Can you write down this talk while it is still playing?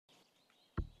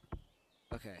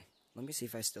Okay, let me see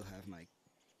if I still have my...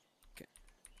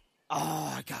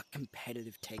 Oh, I got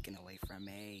competitive taken away from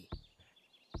me.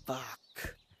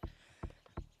 Fuck.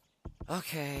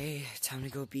 Okay, time to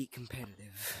go beat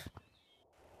competitive.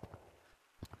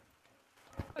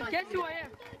 Guess who I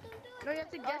am? No, you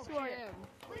have to guess who I am.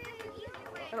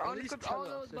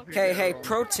 Okay, hey,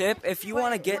 pro tip, if you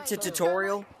want to get to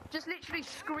tutorial... Just literally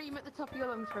scream at the top of your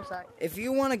lungs for a sec. If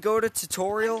you want to go to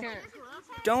tutorial,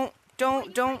 don't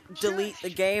delete the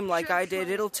game like I did.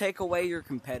 It'll take away your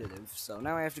competitive. So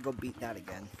now I have to go beat that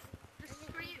again.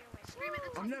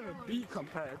 I've never beat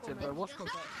competitive, but what's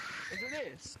competitive? Is it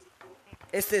this?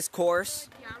 It's this course.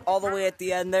 All the way at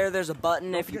the end there's a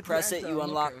button. If you press it, you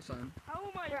unlock...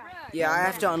 Yeah, I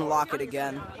have to unlock it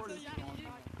again.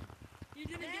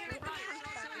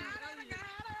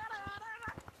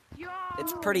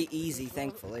 It's pretty easy,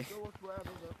 thankfully.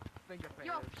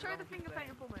 Yo, show the finger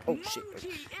painting for me. Oh, shit.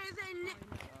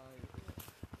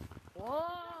 Whoa,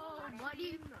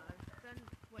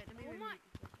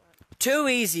 Too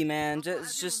easy, man.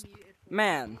 Just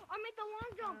man.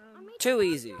 Too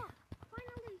easy.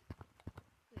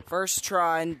 First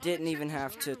try, and didn't even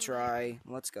have to try.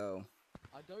 Let's go.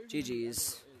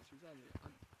 GG's.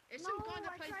 It's some guy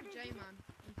that plays with J-Man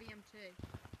in BMT.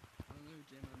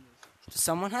 Does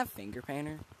someone have finger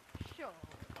painter? Sure.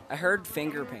 I heard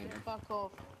finger painter. Fuck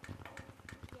off.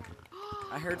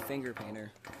 I heard finger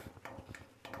painter.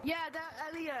 Yeah, that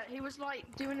Elliot, he was like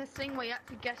doing this thing where you had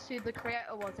to guess who the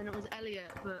creator was, and it was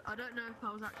Elliot, but I don't know if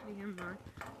that was actually him though.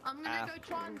 I'm gonna go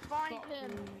try and find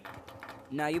him.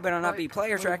 Now you better not be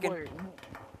player tracking.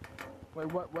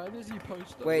 Wait, where does he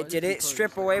post it? Wait, did it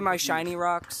strip away my shiny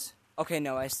rocks? Okay,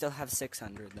 no, I still have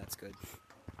 600. That's good.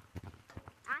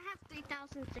 I have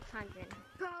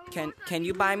 3,600. Can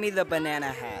you buy me the banana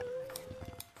hat?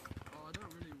 Oh, I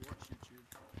don't really watch YouTube.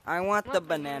 I want the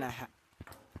banana hat.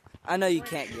 I know you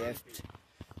can't gift.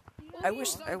 I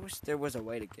wish there was a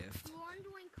way to gift. You want to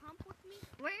doing comp with me?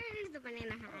 Where is the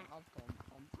banana hat?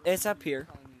 It's up here.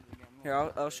 Here,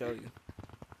 I'll show you.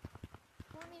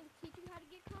 Want me to teach you how to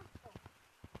get comp?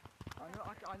 I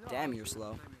know. Damn, you're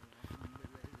slow.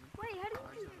 Wait, how do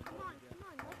you do it? Come on,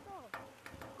 let's go.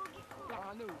 Go get comp. I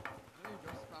know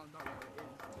just found out where it is,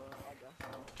 but I guess.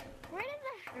 Where is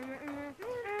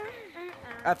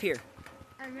it? Up here.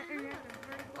 Up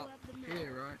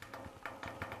here, right?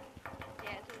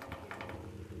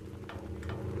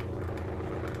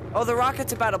 Oh, the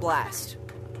rocket's about to blast.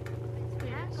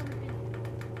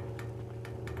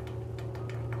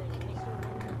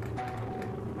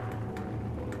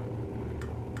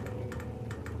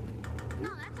 No,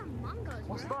 that's Among Us.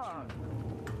 What's that?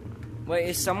 Wait,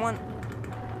 is someone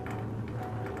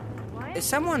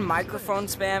microphone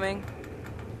spamming?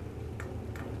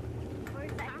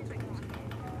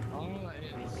 Oh, it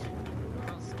is.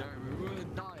 That's scary. We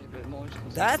would die if it launched us.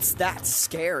 That's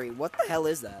scary. What the hell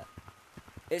is that?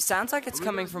 It sounds like it's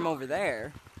coming from over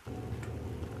there.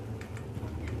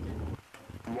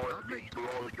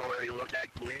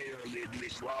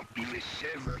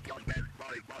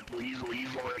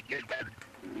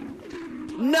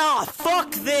 Nah,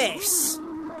 fuck this!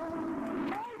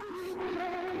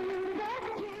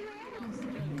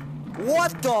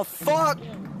 What the fuck?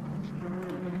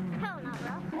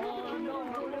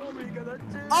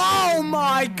 Oh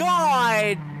my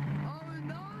god!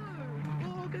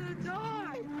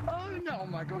 Oh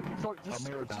my god,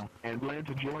 America,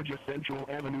 Atlanta, Georgia, Central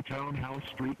Avenue, Townhouse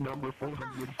Street, number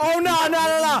 400. Oh no!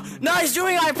 No, he's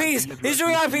doing IPs! He's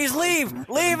doing IPs! Leave!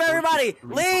 Leave, everybody!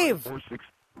 Leave!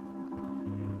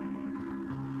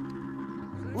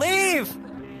 Leave!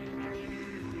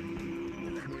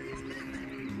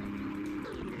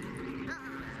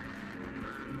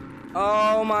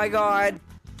 Oh my god.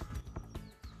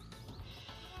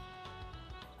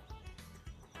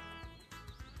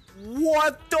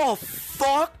 What the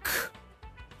fuck?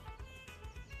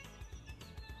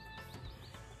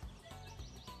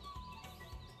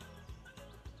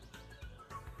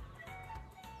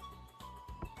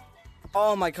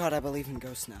 Oh my god, I believe in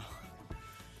ghosts now.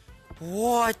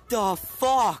 What the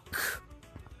fuck?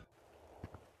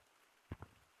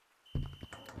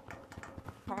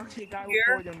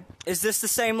 Is this the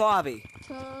same lobby?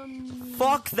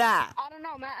 Fuck that. I don't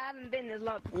know, man. I haven't been in this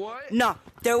lobby. What? No,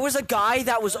 there was a guy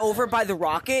that was over by the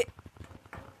rocket.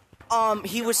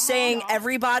 He was saying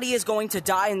everybody is going to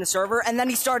die in the server, and then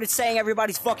he started saying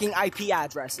everybody's fucking IP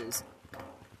addresses.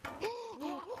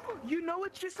 You know,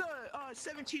 it's just a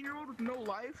 17-year-old with no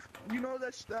life. You know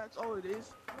that's all it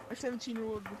is. A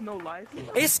 17-year-old with no life.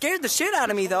 It scared the shit out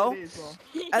of me though.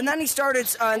 And then he started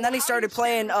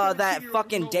playing that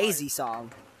fucking Daisy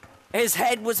song. His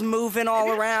head was moving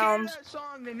all around. If you're scared of that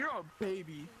song, then you're a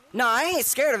baby. No, I ain't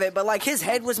scared of it, but like his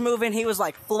head was moving, he was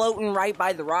like floating right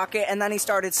by the rocket, and then he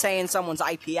started saying someone's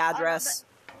IP address.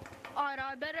 Alright,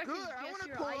 I bet I can Good, I guess wanna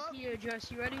your pull IP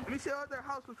address. You ready? Let me see what their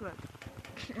house looks like.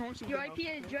 I wanna see what Your their house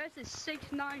IP address is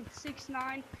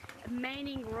 6969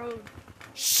 Manning Road.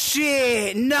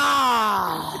 Shit,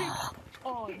 nah!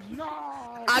 Oh no!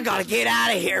 I gotta get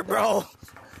out of here, bro.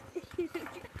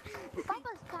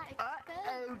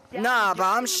 Nah, but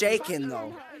I'm shaking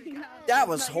though. That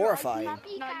was horrifying. Your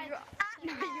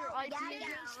IP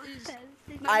address is...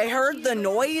 I heard the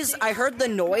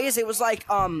noise. It was like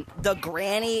the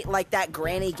granny, like that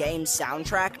granny game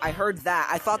soundtrack. I heard that.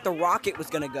 I thought the rocket was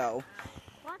gonna go.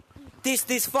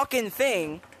 This fucking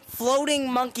thing, floating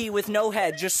monkey with no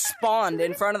head, just spawned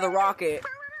in front of the rocket,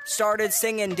 started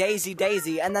singing Daisy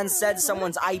Daisy, and then said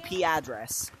someone's IP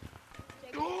address.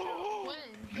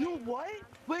 You what?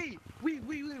 Wait,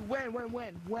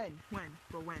 when?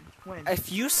 When?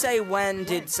 If you say when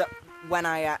did when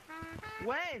I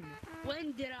When?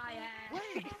 When did I ask?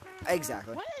 Wait,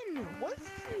 exactly. when? What's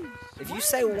this? If you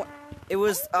say it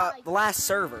was the last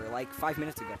server like 5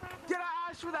 minutes ago. Did I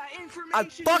ask for that information? I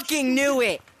fucking knew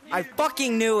it. I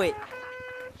fucking knew it.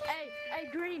 Hey,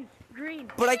 Green.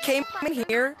 But I came in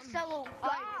here. So,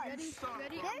 Ready? this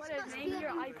I'm must gonna be name a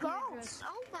your new IP ghost. address.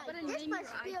 Oh I'm my, gonna this name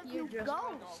must be your a IP new address.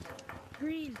 ghost.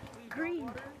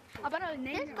 Green. I'm about to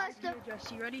name This your must IP have-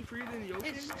 address. You ready? Freer than the ocean?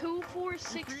 It's You freer than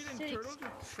 2466 turtles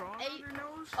with straw on their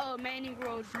nose? Manning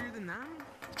Road. Freer than that?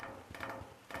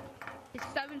 It's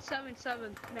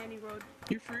 777 Manning Road.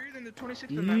 You're freer than the 26th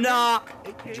Amendment? Nah.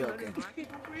 AKA Joking. letting black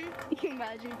people free? Can you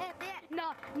imagine?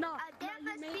 No. There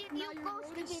must be a new ghost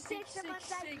in the system of that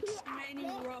 666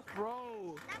 Manning Road.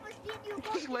 Bro. That must be a new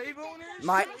ghost. Slave owners?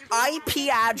 My IP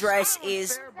address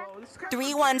is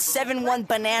 3171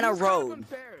 Banana Road.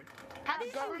 How The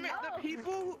did government, you know? the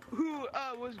people who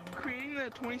was creating the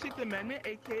 26th Amendment,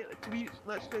 aka to be,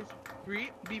 let's say,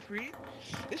 be free,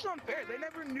 it's unfair. They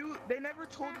never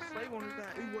told the slave owners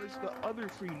that it was the other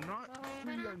free, not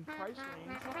free on price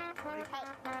range.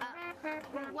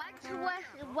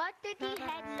 What did the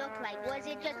head look like? Was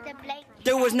it just a blank?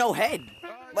 There was no head.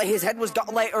 Like his head was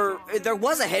like, or there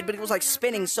was a head, but it was like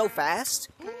spinning so fast,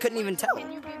 couldn't even tell.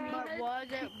 Can you give me that? Was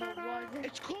it?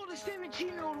 It's called a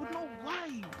 17-year-old with no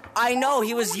life. I know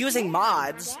he was using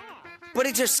mods, but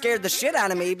it just scared the shit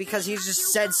out of me because he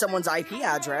just said someone's IP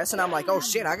address, and I'm like, oh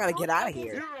shit, I gotta get out of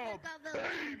here. You're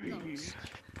a baby.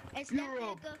 You're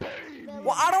a baby.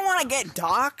 Well, I don't want to get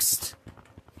doxxed.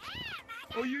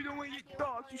 Oh, you don't want to get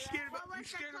dogs. You're scared of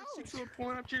a 6-year-old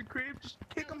pulling up to your crib. Just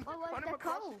kick him, run him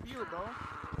across the field, bro.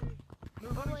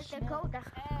 What was the code?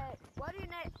 What do you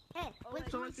know? Hey,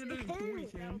 So let's do this boy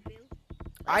thing.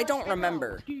 I don't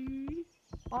remember.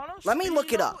 Let me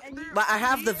look it up. But I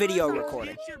have the video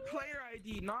recorded. It's your player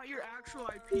ID, not your actual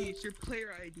IP. It's your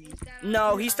player ID.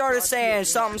 No, he started saying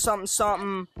something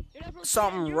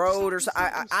road or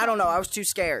something. I don't know. I was too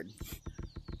scared.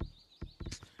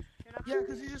 Yeah,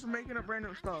 because he's just making up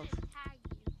random stuff.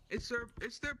 It's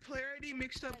their player ID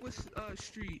mixed up with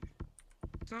street.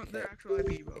 It's not their actual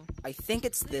IP, bro. I think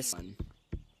it's this one.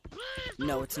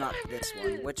 No, it's not this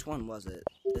one. Which one was it?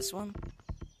 This one?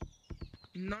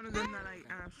 None of them that I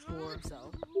asked for.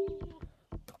 So.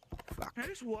 Fuck. Can I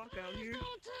just walk out here?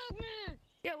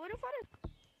 Yeah, what if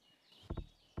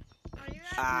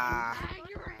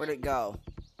Where'd it go?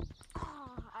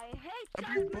 I hate Up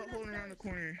your butthole around the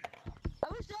corner. I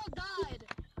wish they all died.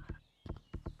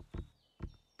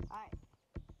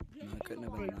 No, it couldn't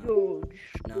have been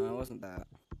that. No, it wasn't that.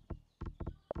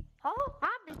 Oh, I'm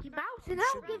Mickey Mouse and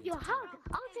I'll give you a hug.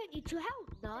 I'll take you to hell.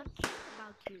 None care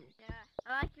about you. Yeah,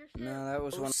 I like your shit. No, that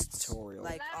was one tutorial.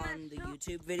 Like on the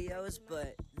YouTube videos,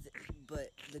 but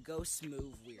the ghosts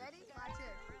move weird.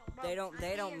 They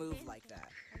don't move like that.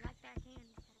 I like that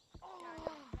candy.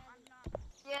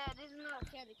 Yeah, this is not a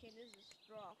candy cane, this is a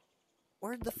straw.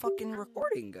 Where'd the fucking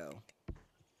recording go?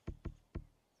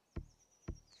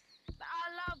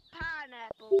 I love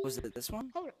pineapple. Was it this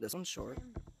one? This one's short.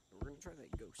 We're gonna try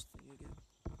that ghost thing again.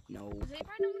 No. Does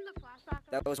anybody know when the flashback?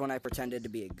 That was when I pretended to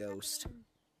be a ghost.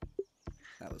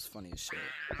 That was funny as shit.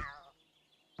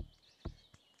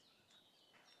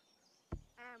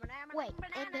 Wait,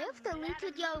 and they've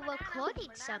deleted your recording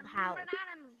somehow.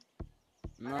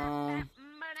 No,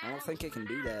 I don't think it can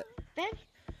do that. Then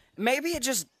Maybe it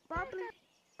just... probably.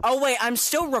 Oh wait, I'm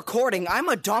still recording. I'm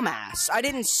a dumbass. I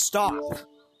didn't stop.